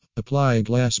Apply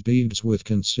glass beads with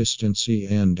consistency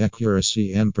and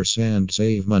accuracy. Ampersand.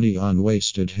 Save money on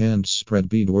wasted hand spread.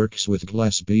 Bead works with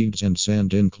glass beads and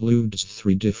sand. Includes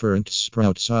 3 different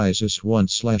sprout sizes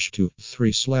 1/2,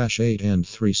 3/8 and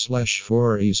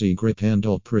 3/4. Easy grip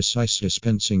handle. Precise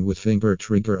dispensing with finger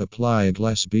trigger. Apply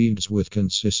glass beads with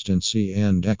consistency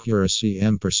and accuracy.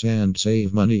 Ampersand.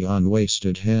 Save money on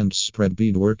wasted hand spread.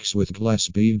 Bead works with glass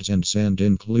beads and sand.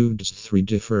 Includes 3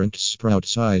 different sprout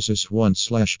sizes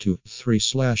 1/2,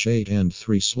 3/8 and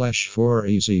 3/4.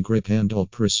 Easy grip handle.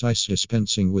 Precise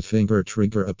dispensing with finger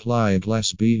trigger. Apply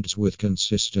glass beads with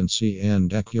consistency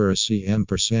and accuracy.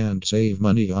 Ampersand. Save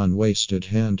money on wasted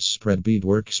hand spread. Bead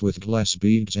works with glass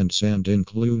beads and sand.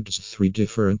 Includes 3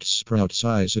 different sprout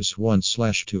sizes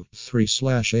 1/2,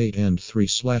 3/8 and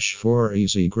 3/4.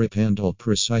 Easy grip handle.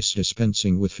 Precise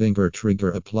dispensing with finger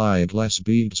trigger. Apply glass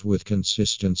beads with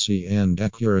consistency and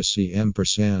accuracy.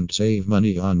 Ampersand. Save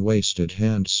money on wasted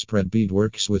hand spread. Bead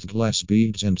works with glass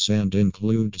beads and sand.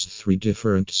 Includes 3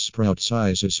 different sprout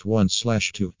sizes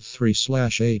 1/2,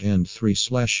 3/8 and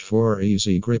 3/4.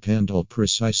 Easy grip handle.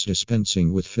 Precise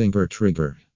dispensing with finger trigger.